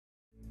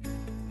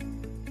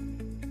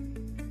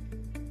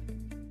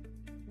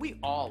We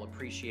all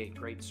appreciate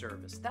great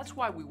service. That's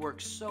why we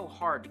work so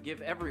hard to give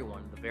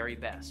everyone the very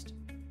best.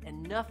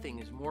 And nothing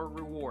is more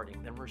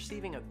rewarding than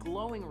receiving a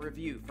glowing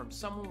review from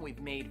someone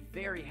we've made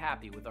very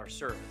happy with our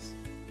service.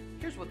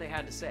 Here's what they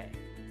had to say.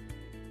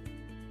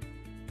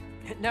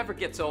 It never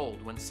gets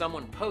old when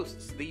someone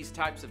posts these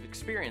types of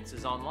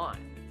experiences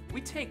online. We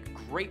take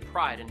great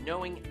pride in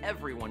knowing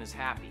everyone is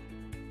happy.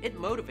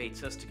 It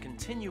motivates us to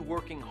continue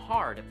working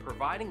hard at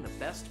providing the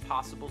best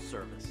possible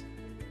service.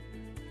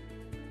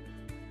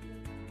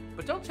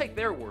 But don't take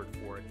their word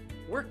for it.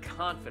 We're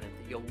confident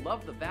that you'll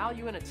love the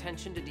value and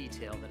attention to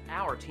detail that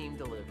our team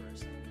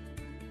delivers.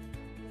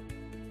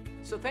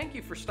 So thank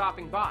you for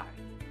stopping by.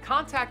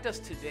 Contact us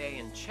today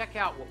and check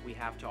out what we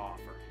have to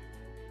offer.